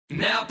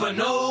Napa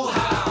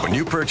know-how. When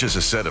you purchase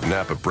a set of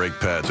Napa brake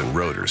pads and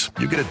rotors,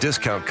 you get a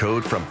discount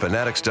code from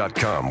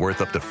Fanatics.com worth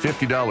up to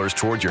 $50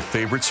 towards your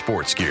favorite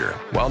sports gear.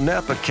 While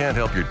Napa can't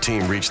help your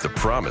team reach the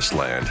promised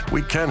land,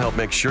 we can help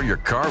make sure your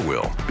car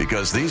will,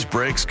 because these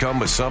brakes come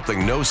with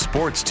something no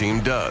sports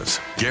team does.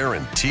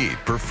 Guaranteed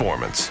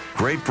performance.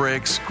 Great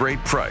brakes, great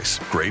price,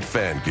 great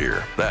fan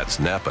gear. That's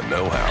Napa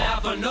know-how.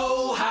 Napa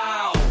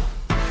know-how.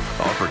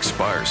 Offer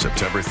expires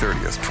September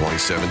 30th,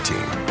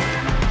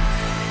 2017.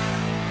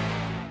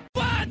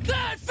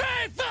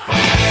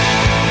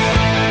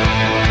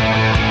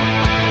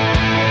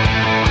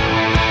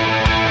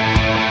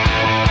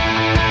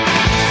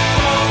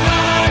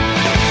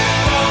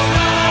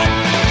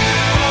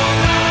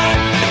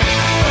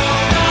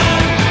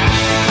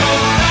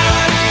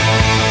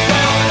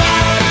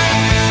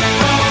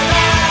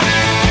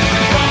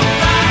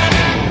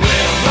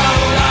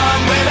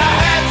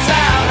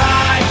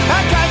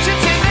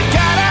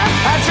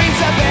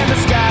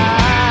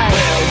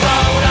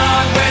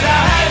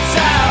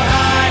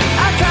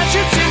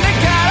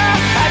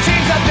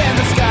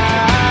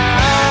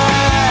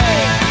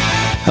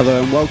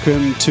 Hello and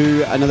welcome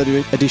to another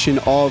edition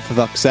of For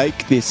Fuck's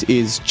Sake. This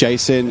is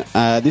Jason.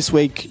 This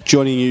week,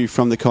 joining you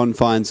from the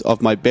confines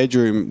of my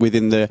bedroom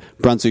within the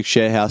Brunswick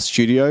Sharehouse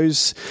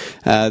studios.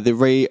 The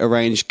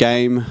rearranged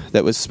game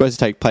that was supposed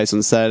to take place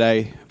on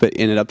Saturday but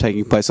ended up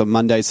taking place on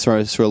Monday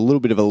throws us through a little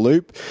bit of a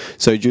loop.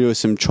 So due to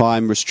some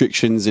time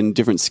restrictions and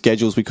different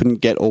schedules, we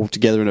couldn't get all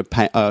together in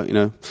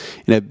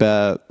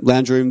a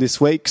lounge room this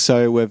week.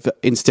 So we've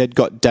instead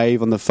got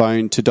Dave on the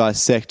phone to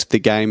dissect the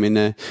game in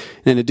an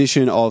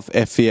edition of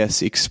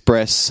FVS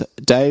Express.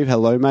 Dave,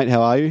 hello mate,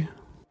 how are you?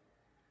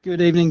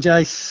 Good evening,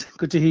 Jace.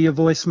 Good to hear your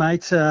voice,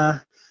 mate.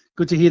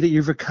 Good to hear that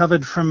you've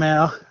recovered from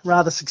our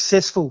rather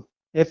successful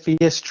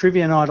FVS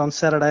trivia night on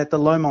Saturday at the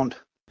Lomond.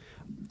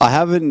 I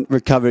haven't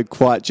recovered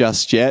quite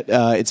just yet.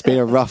 It's been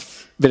a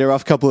rough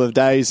couple of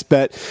days,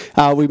 but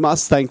we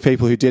must thank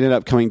people who did end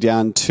up coming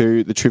down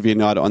to the trivia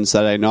night on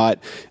Saturday night.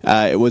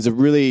 It was a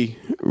really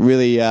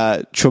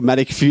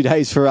traumatic few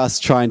days for us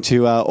trying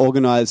to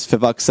organise For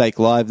Fuck's Sake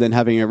Live, then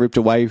having it ripped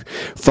away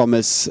from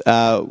us,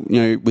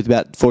 with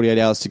about 48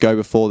 hours to go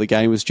before the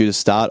game was due to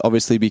start,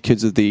 obviously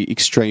because of the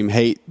extreme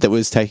heat that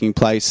was taking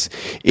place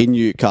in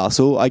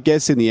Newcastle. I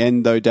guess in the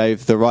end, though,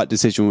 Dave, the right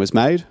decision was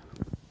made.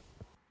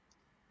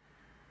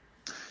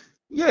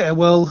 Yeah,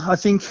 well, I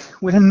think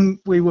when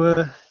we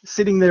were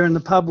sitting there in the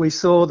pub, we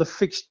saw the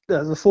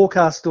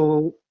forecast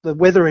or the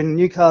weather in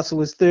Newcastle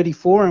was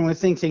 34, and we're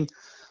thinking,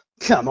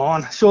 come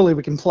on, surely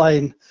we can play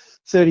in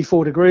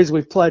 34 degrees.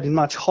 We've played in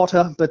much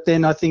hotter, but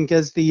then I think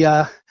as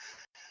the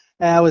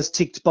hours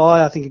ticked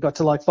by, I think it got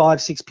to like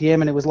 5, 6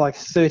 p.m. and it was like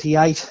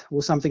 38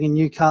 or something in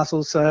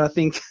Newcastle. So I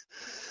think,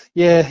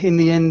 yeah, in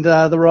the end,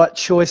 the right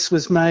choice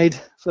was made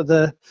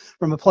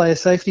from a player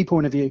safety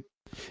point of view.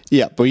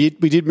 Yeah, but we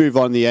did move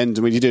on in the end,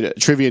 and we did a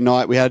trivia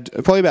night. We had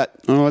probably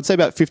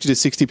about 50 to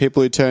 60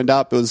 people who turned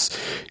up. It was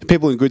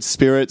people in good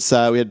spirits.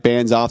 We had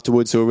bands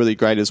afterwards who were really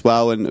great as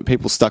well, and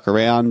people stuck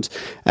around.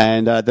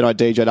 And then I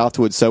DJ'd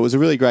afterwards, so it was a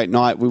really great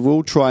night. We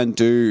will try and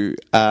do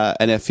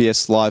an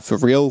FVS Live for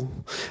real.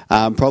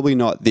 Probably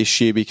not this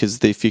year because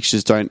the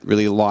fixtures don't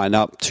really line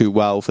up too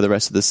well for the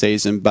rest of the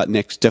season, but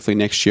definitely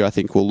next year I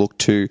think we'll look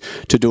to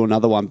do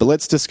another one. But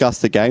let's discuss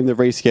the game, the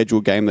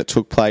rescheduled game that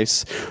took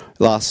place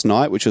last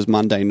night, which was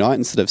Monday night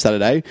instead of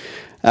Saturday.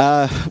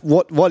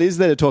 What is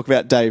there to talk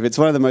about, Dave? It's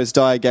one of the most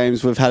dire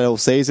games we've had all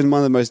season,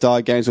 one of the most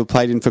dire games we've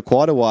played in for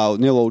quite a while,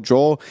 0-0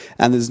 draw,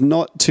 and there's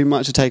not too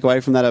much to take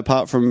away from that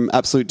apart from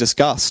absolute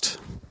disgust.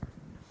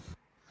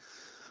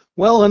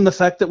 Well, and the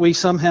fact that we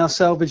somehow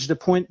salvaged a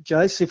point,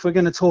 Jace, if we're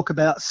going to talk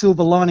about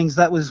silver linings,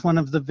 that was one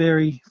of the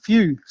very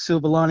few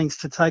silver linings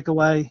to take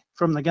away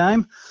from the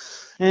game.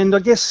 And I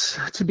guess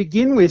to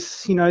begin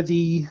with,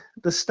 the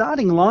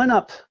starting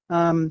lineup,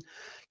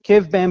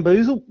 Kev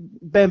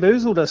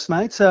bamboozled us,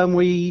 mates.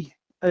 We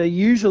are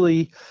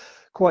usually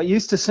quite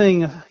used to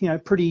seeing a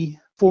pretty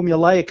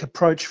formulaic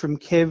approach from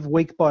Kev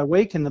week by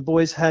week, and the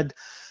boys had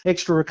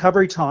extra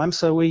recovery time,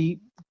 so we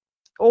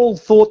all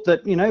thought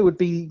that it would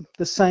be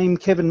the same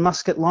Kevin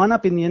Muscat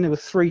lineup. In the end, there were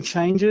 3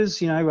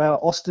 changes.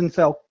 Austin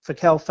fell for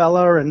Cal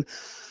Fowler, and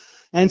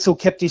Ansell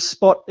kept his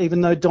spot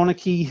even though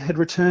Donachie had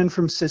returned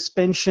from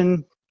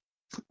suspension.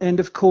 And,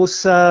 of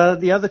course,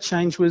 the other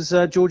change was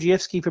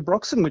Georgievski for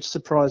Broxton, which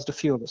surprised a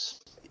few of us.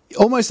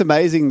 Almost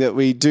amazing that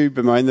we do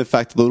bemoan the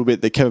fact a little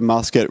bit that Kevin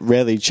Muscat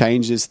rarely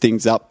changes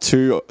things up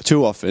too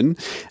often.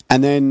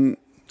 And then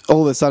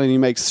all of a sudden he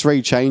makes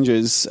 3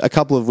 changes, a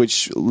couple of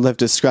which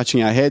left us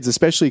scratching our heads,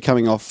 especially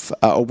coming off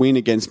a win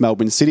against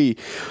Melbourne City.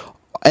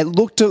 It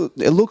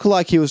looked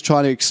like he was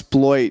trying to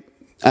exploit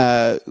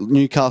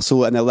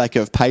Newcastle and their lack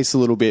of pace a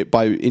little bit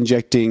by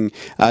injecting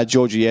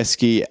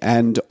Georgievski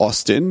and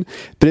Austin,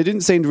 but it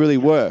didn't seem to really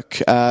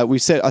work. We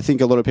said, I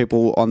think a lot of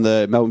people on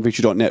the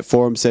MelbourneVictory.net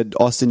forum said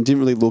Austin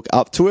didn't really look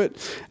up to it,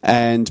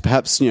 and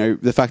perhaps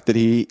the fact that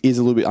he is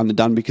a little bit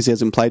underdone because he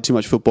hasn't played too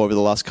much football over the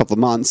last couple of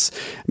months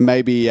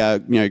maybe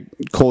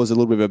caused a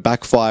little bit of a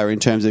backfire in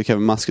terms of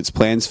Kevin Muscat's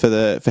plans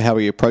for how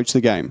he approached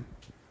the game.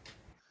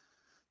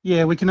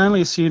 Yeah, we can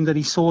only assume that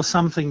he saw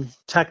something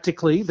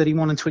tactically that he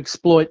wanted to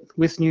exploit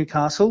with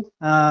Newcastle,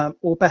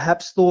 or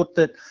perhaps thought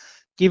that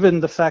given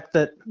the fact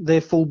that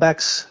their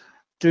fullbacks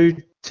do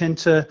tend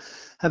to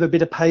have a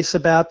bit of pace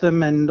about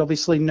them, and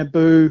obviously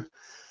Naboo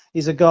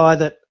is a guy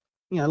that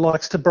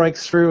likes to break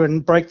through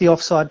and break the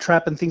offside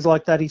trap and things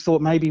like that, he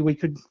thought maybe we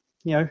could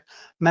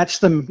match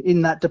them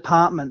in that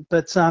department.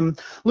 But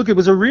look, it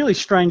was a really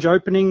strange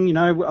opening.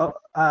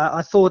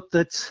 I thought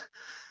that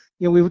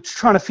we were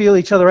trying to feel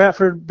each other out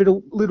for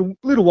a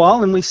little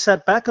while, and we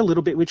sat back a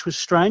little bit, which was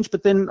strange.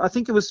 But then I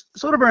think it was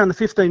sort of around the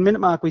 15-minute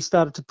mark we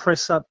started to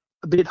press up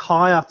a bit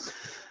higher.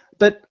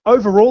 But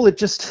overall, it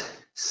just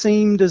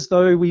seemed as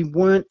though we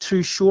weren't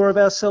too sure of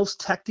ourselves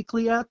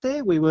tactically out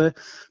there. We were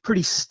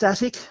pretty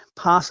static.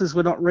 Passes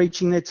were not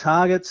reaching their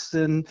targets,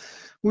 and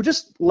we were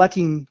just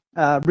lacking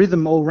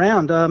rhythm all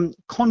round.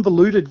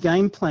 Convoluted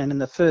game plan in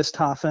the first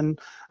half, and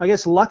I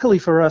guess luckily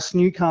for us,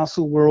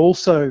 Newcastle were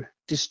also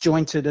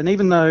disjointed. And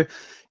even though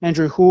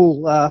Andrew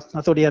Hoole, I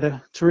thought he had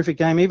a terrific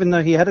game,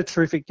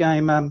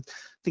 I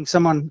think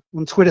someone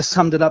on Twitter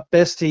summed it up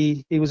best.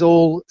 He was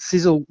all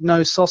sizzle,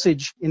 no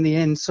sausage in the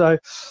end. So,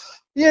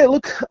 yeah,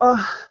 look,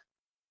 a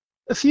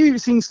few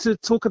things to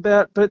talk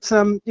about, but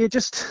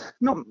just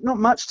not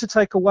much to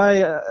take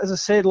away. As I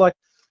said,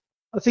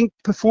 I think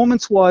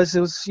performance-wise,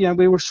 it was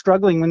we were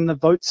struggling when the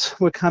votes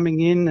were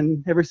coming in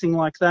and everything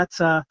like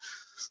that.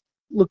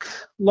 Look,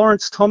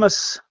 Lawrence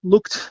Thomas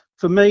looked,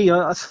 for me,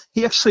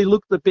 he actually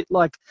looked a bit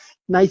like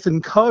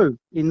Nathan Coe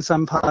in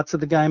some parts of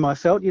the game. I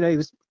felt, he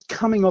was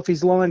coming off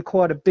his line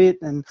quite a bit,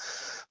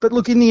 but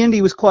look, in the end,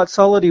 he was quite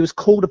solid. He was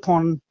called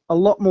upon a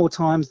lot more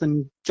times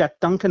than Jack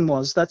Duncan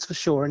was, that's for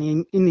sure. And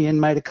he, in the end,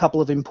 made a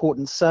couple of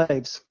important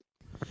saves.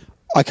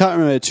 I can't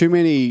remember too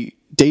many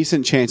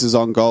decent chances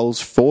on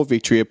goals for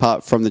Victory,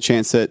 apart from the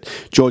chance that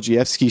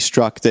Georgievski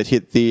struck that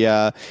hit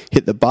the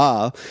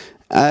bar.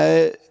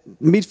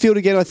 Midfield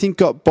again, I think,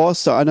 got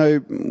bossed. I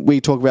know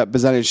we talk about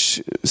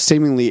Bozanic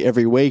seemingly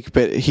every week,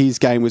 but his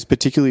game was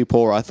particularly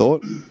poor, I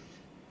thought.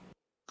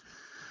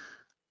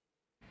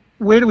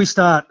 Where do we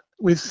start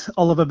with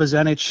Oliver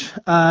Bozanic?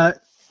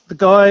 The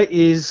guy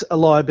is a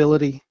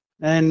liability,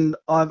 and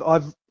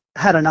I've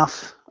had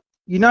enough.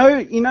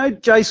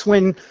 Jace,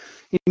 when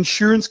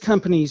insurance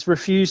companies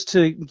refuse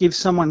to give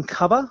someone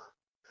cover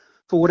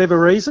for whatever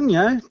reason,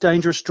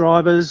 dangerous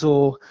drivers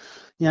or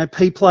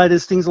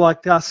P-platers, things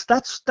like us.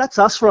 That's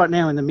us right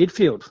now in the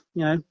midfield.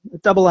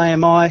 Double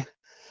AMI,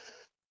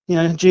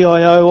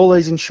 GIO, all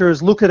these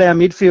insurers look at our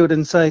midfield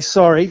and say,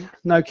 sorry,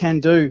 no can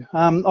do.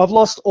 I've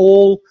lost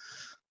all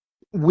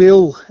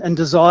will and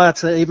desire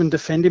to even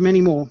defend him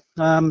anymore.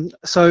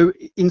 So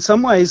in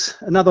some ways,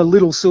 another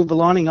little silver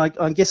lining, I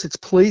guess it's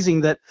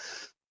pleasing that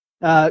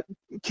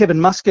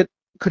Kevin Muscat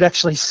could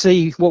actually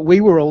see what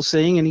we were all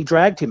seeing, and he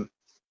dragged him.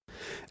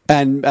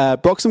 And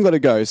Broxham got to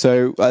go,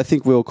 so I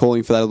think we were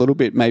calling for that a little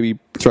bit. Maybe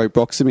throw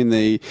Broxham in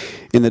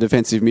the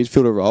defensive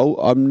midfielder role.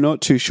 I'm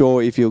not too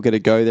sure if he'll get a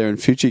go there in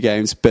future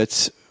games,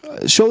 but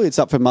surely it's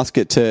up for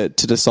Muscat to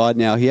decide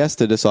now. He has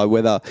to decide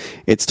whether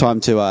it's time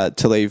to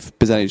leave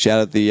Bozanic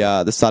out of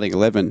the starting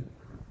 11.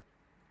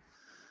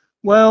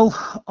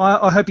 Well,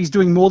 I hope he's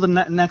doing more than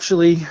that and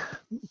actually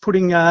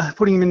putting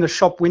him in the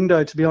shop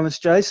window, to be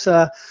honest,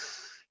 Jace.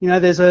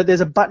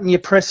 There's a button you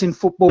press in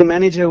Football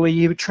Manager where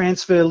you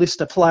transfer list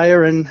a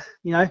player, and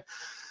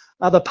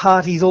other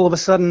parties all of a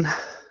sudden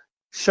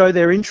show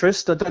their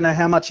interest. I don't know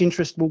how much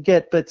interest we'll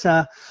get, but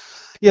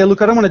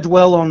look, I don't want to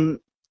dwell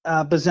on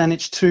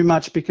Bozanic too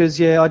much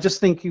because I just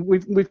think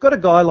we've got a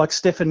guy like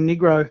Stefan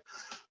Nigro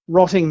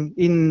rotting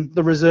in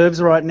the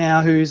reserves right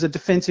now, who's a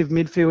defensive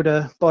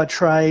midfielder by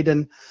trade,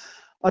 and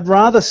I'd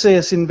rather see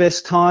us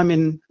invest time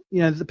in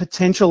the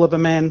potential of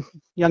a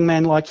young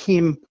man like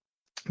him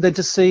than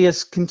to see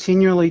us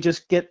continually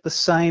just get the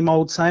same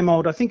old.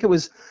 I think it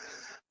was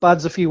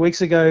Buds a few weeks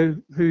ago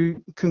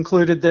who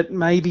concluded that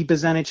maybe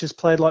Bozanic has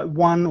played like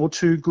one or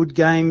two good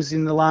games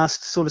in the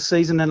last sort of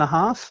season and a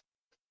half.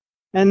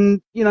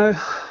 And,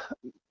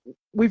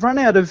 we've run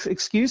out of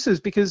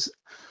excuses because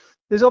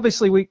there's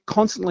obviously, we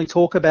constantly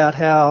talk about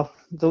how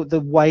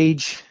the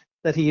wage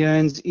that he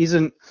earns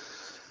isn't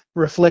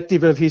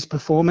reflective of his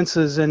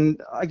performances,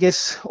 and I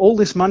guess all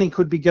this money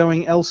could be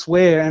going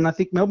elsewhere, and I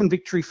think Melbourne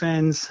Victory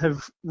fans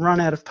have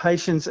run out of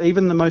patience,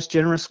 even the most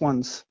generous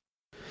ones.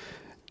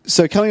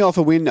 So coming off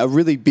a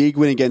really big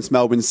win against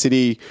Melbourne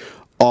City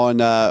on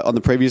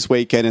the previous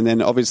weekend, and then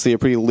obviously a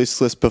pretty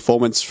listless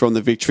performance from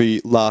the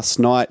Victory last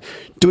night.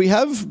 Do we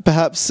have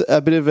perhaps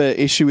a bit of an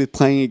issue with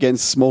playing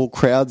against small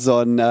crowds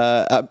on,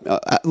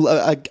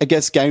 I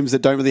guess, games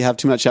that don't really have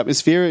too much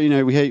atmosphere?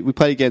 We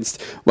play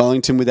against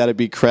Wellington without a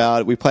big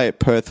crowd. We play at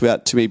Perth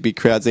without too many big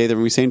crowds either,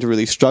 and we seem to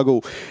really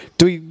struggle.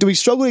 Do we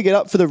struggle to get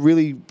up for the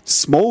really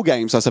small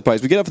games, I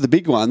suppose? We get up for the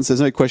big ones, there's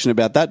no question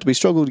about that. Do we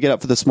struggle to get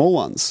up for the small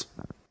ones?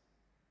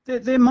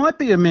 There might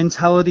be a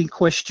mentality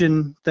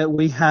question that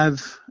we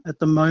have at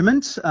the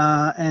moment,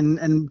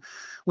 and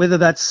whether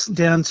that's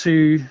down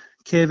to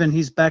Kev and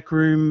his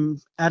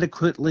backroom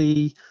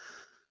adequately,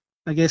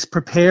 I guess,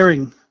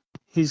 preparing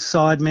his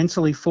side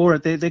mentally for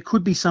it. There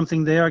could be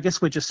something there. I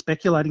guess we're just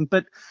speculating.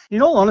 But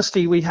in all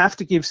honesty, we have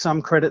to give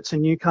some credit to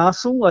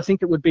Newcastle. I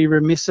think it would be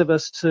remiss of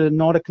us to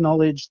not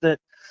acknowledge that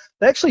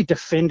they actually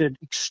defended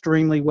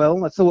extremely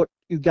well. I thought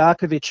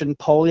Ugarkovic and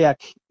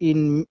Poliak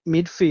in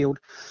midfield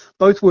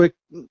both worked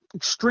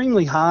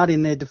extremely hard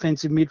in their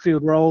defensive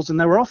midfield roles, and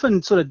they were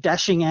often sort of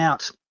dashing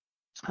out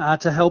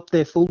to help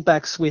their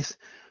fullbacks with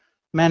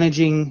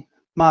managing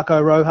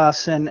Marco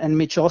Rojas and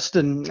Mitch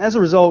Austin. As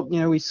a result,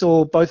 we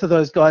saw both of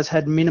those guys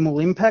had minimal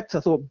impact. I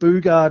thought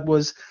Boogaard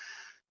was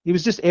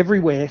just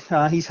everywhere.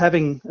 He's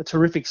having a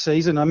terrific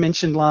season. I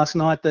mentioned last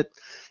night that,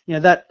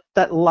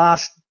 that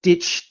last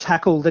ditch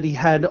tackle that he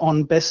had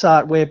on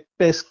Bessart, where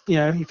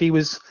if he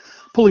was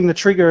pulling the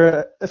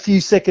trigger a few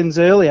seconds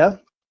earlier,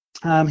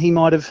 he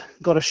might have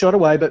got a shot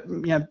away. But,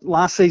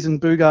 last season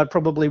Boogaard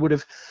probably would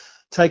have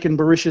taken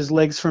Barisha's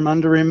legs from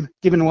under him,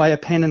 given away a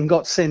pen and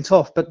got sent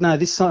off. But no,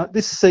 this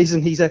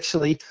season he's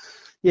actually,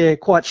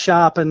 quite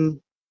sharp and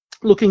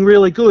looking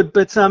really good.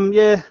 But,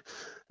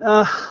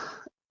 I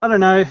don't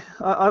know.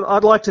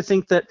 I'd like to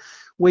think that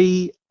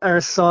we are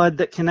a side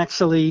that can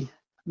actually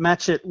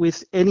match it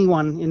with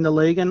anyone in the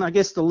league. And I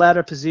guess the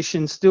latter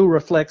position still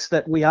reflects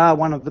that we are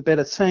one of the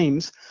better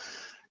teams.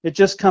 It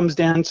just comes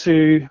down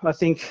to, I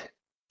think,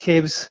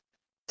 Kev's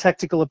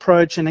tactical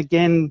approach. And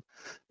again,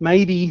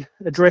 maybe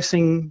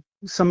addressing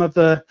some of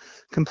the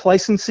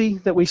complacency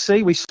that we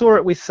see. We saw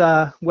it with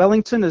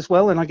Wellington as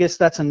well, and I guess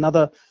that's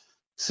another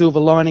silver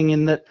lining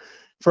in that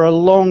for a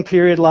long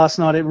period last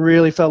night it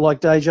really felt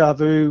like deja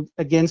vu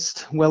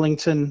against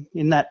Wellington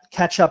in that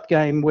catch-up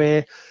game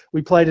where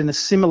we played in a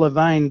similar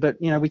vein, but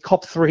we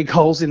copped 3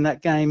 goals in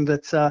that game,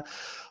 but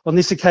on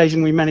this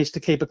occasion we managed to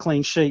keep a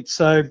clean sheet.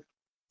 So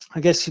I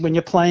guess when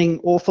you're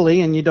playing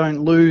awfully and you don't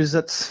lose,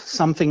 that's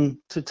something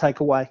to take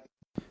away.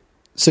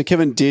 So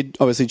Kevin did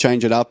obviously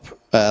change it up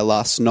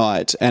last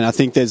night, and I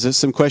think there's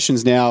some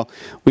questions now.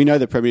 We know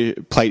the Premier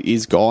Plate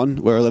is gone.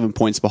 We're 11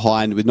 points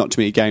behind with not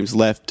too many games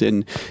left,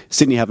 and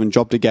Sydney haven't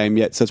dropped a game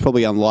yet, so it's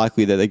probably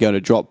unlikely that they're going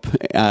to drop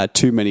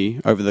too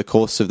many over the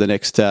course of the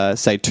next,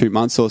 say, 2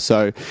 months or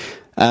so.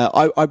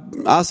 I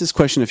asked this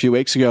question a few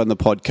weeks ago on the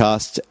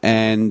podcast,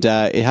 and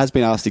it has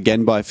been asked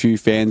again by a few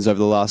fans over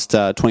the last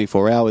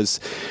 24 hours.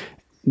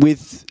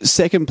 With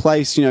second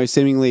place,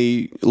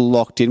 seemingly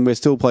locked in, we're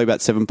still probably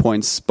about 7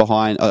 points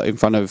behind in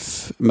front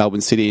of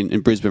Melbourne City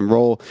and Brisbane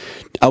Roar.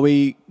 Are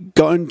we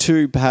going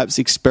to perhaps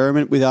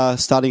experiment with our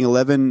starting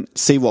 11,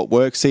 see what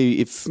works, see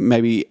if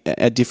maybe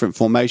a different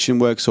formation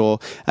works or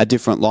a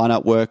different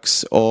lineup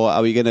works, or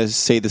are we going to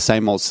see the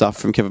same old stuff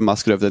from Kevin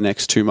Muscat over the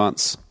next 2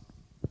 months?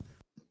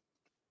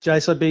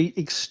 Jace, I'd be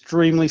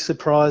extremely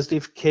surprised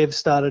if Kev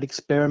started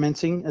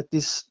experimenting at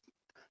this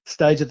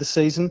stage of the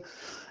season.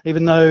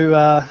 Even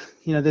though,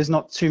 there's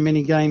not too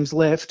many games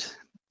left,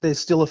 there's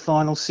still a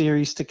final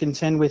series to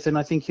contend with, and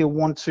I think he'll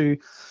want to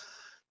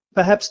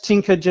perhaps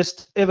tinker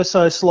just ever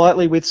so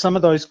slightly with some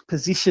of those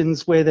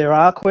positions where there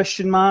are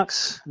question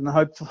marks. And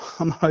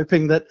I'm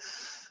hoping that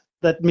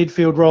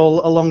midfield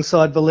role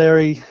alongside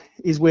Valeri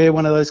is where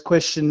one of those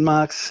question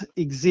marks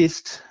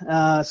exist.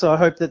 So I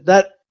hope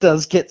that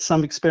does get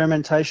some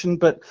experimentation,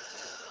 but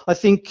I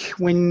think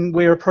when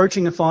we're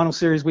approaching a final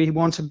series, we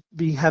want to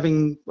be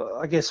having,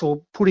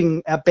 or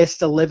putting our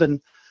best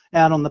 11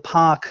 out on the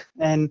park.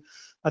 And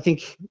I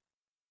think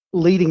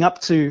leading up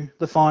to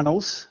the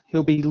finals,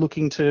 he'll be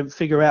looking to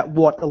figure out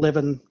what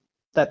 11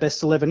 that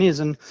best 11 is.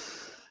 And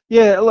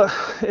look,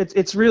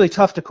 it's really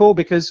tough to call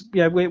because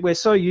we're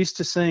so used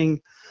to seeing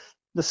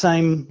the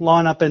same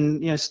lineup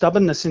and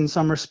stubbornness in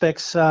some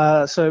respects.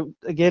 So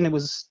again, it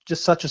was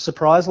just such a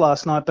surprise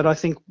last night. But I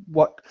think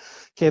what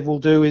Kev will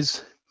do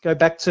is go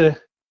back to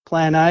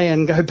plan A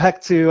and go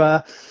back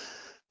to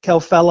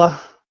Calfella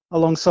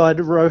alongside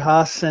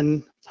Rojas,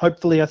 and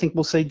hopefully I think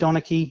we'll see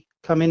Donachie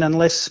come in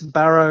unless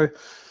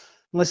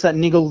that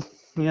niggle,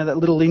 that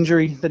little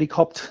injury that he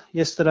copped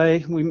yesterday.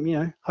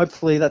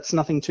 Hopefully that's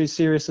nothing too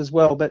serious as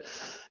well. But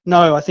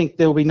no, I think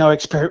there will be no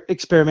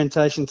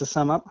experimentation to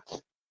sum up.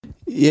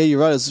 Yeah, you're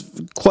right. It's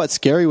quite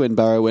scary when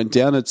Barrow went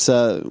down. It's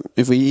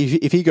if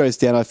he goes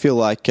down, I feel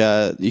like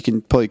you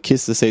can probably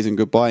kiss the season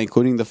goodbye,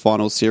 including the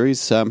final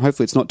series.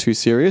 Hopefully, it's not too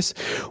serious.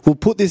 We'll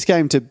put this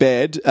game to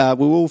bed.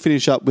 We will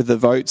finish up with the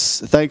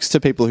votes. Thanks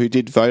to people who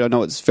did vote. I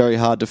know it's very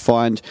hard to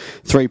find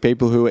 3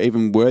 people who are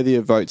even worthy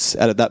of votes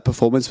out of that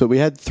performance, but we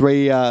had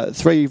three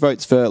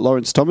votes for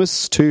Lawrence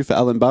Thomas, 2 for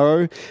Alan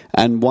Barrow,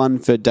 and 1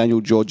 for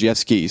Daniel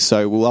Georgievski.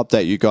 So we'll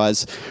update you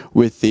guys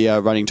with the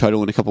running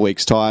total in a couple of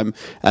weeks' time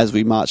as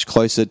we march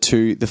closer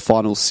to the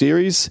final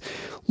series.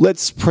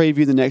 Let's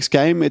preview the next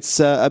game. It's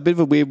a bit of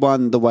a weird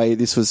one the way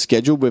this was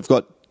scheduled. We've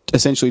got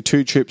essentially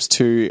 2 trips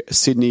to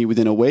Sydney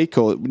within a week,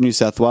 or New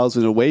South Wales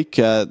within a week.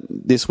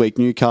 This week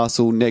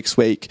Newcastle, next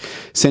week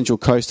Central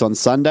Coast on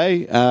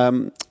Sunday.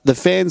 The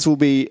fans will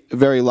be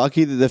very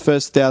lucky that the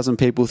first 1,000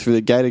 people through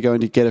the gate are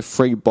going to get a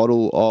free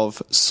bottle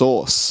of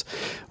sauce.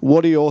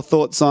 What are your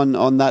thoughts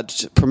on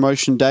that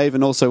promotion, Dave?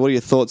 And also, what are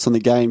your thoughts on the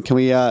game? Can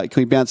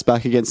we bounce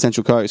back against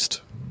Central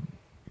Coast?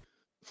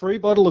 Free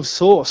bottle of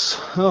sauce.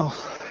 Oh,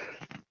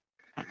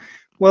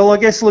 Well, I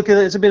guess, look,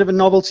 it's a bit of a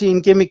novelty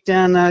and gimmick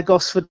down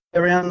Gosford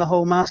around the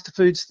whole Master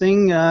Foods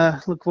thing.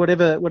 Look,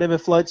 whatever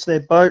floats their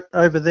boat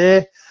over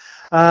there.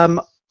 I'm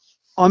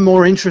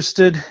more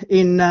interested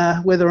in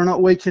whether or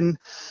not we can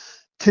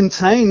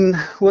contain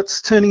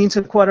what's turning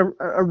into quite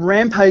a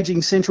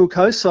rampaging Central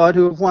Coast side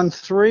who have won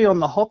 3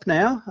 on the hop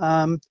now.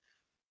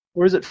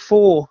 Or is it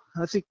 4?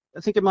 I think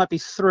it might be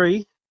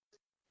 3.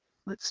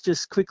 Let's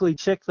just quickly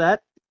check that.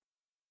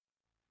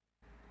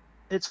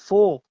 It's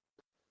 4.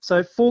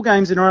 So 4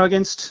 games in a row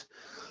against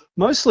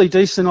mostly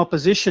decent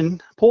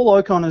opposition. Paul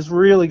Ocon has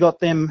really got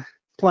them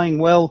playing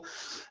well.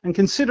 And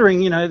considering,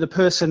 the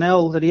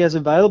personnel that he has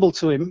available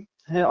to him,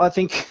 I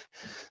think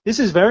this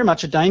is very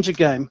much a danger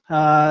game.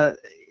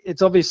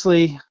 It's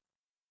obviously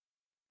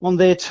on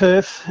their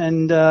turf.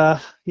 And,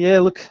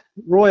 look,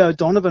 Roy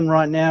O'Donovan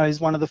right now is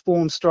one of the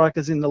form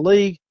strikers in the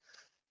league.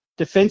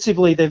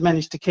 Defensively, they've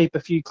managed to keep a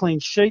few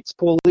clean sheets.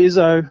 Paul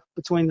Izzo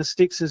between the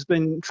sticks has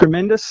been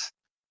tremendous.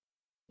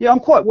 Yeah, I'm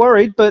quite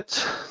worried,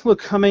 but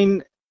look, I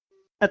mean,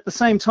 at the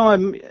same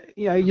time,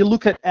 you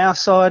look at our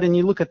side and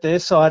you look at their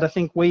side, I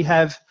think we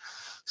have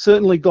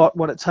certainly got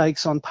what it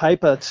takes on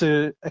paper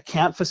to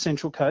account for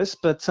Central Coast.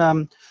 But,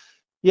 I'm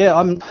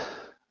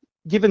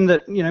given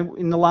that,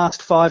 in the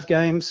last 5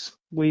 games,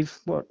 we've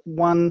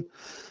won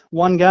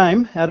 1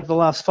 game out of the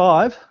last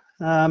 5.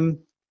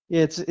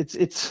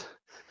 It's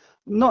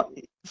not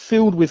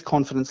filled with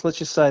confidence, let's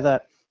just say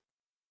that.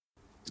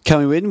 Can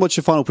we win? What's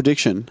your final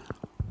prediction?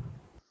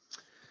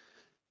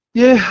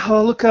 Yeah,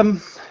 look,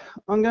 I'm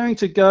going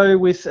to go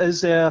with,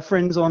 as our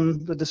friends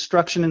on the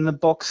Destruction in the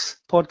Box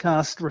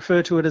podcast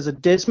refer to it, as a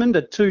Desmond,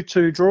 a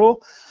 2-2 draw.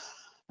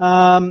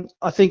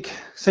 I think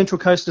Central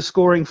Coast are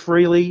scoring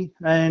freely,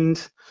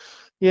 and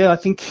I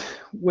think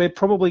we're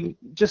probably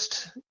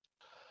just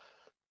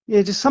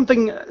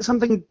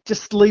something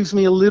just leaves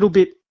me a little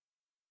bit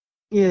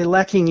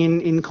lacking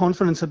in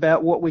confidence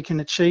about what we can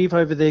achieve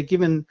over there,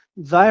 given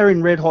they're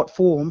in red hot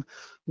form,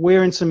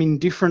 we're in some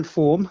indifferent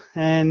form,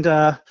 and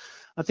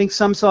I think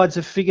some sides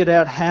have figured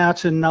out how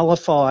to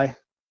nullify,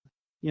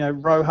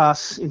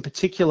 Rojas in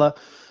particular.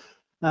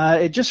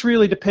 It just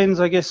really depends,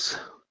 I guess,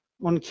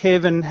 on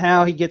Kev and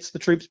how he gets the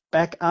troops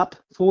back up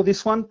for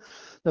this one.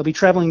 They'll be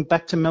travelling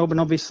back to Melbourne,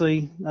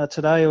 obviously,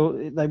 today, or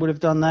they would have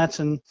done that,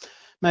 and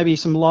maybe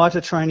some lighter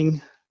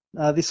training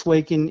this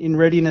week in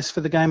readiness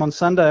for the game on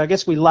Sunday. I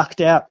guess we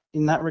lucked out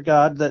in that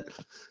regard that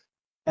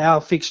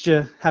our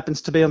fixture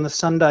happens to be on the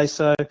Sunday,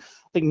 so I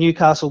think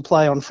Newcastle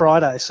play on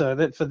Friday, so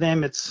that for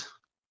them it's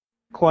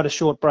quite a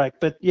short break.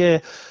 But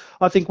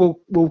I think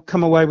we'll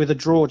come away with a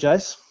draw,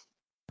 Jace.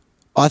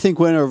 I think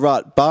we're in a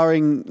rut,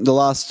 barring the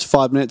last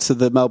 5 minutes of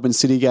the Melbourne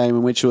City game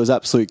in which it was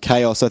absolute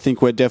chaos. I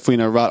think we're definitely in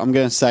a rut. I'm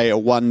going to say a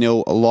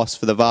 1-0 loss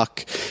for the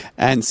VUC,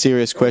 and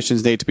serious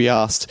questions need to be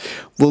asked.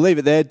 We'll leave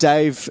it there.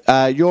 Dave,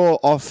 you're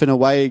off and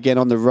away again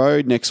on the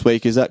road next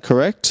week, is that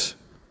correct?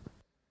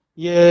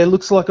 Yeah, it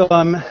looks like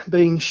I'm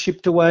being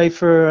shipped away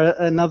for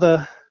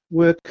another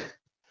work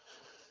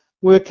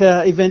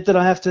event that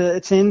I have to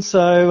attend.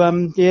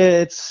 So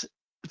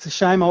it's a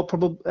shame.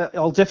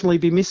 I'll definitely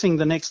be missing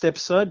the next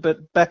episode,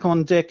 but back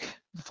on deck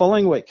the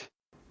following week.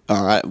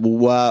 All right.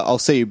 Well, I'll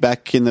see you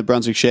back in the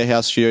Brunswick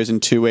Sharehouse studios in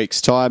 2 weeks'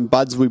 time.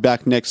 Buds will be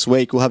back next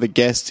week. We'll have a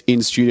guest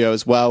in studio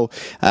as well,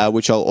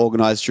 which I'll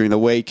organise during the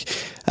week.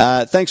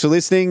 Thanks for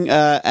listening,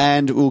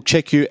 and we'll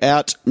check you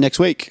out next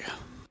week.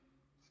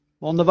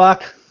 On the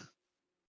VUC.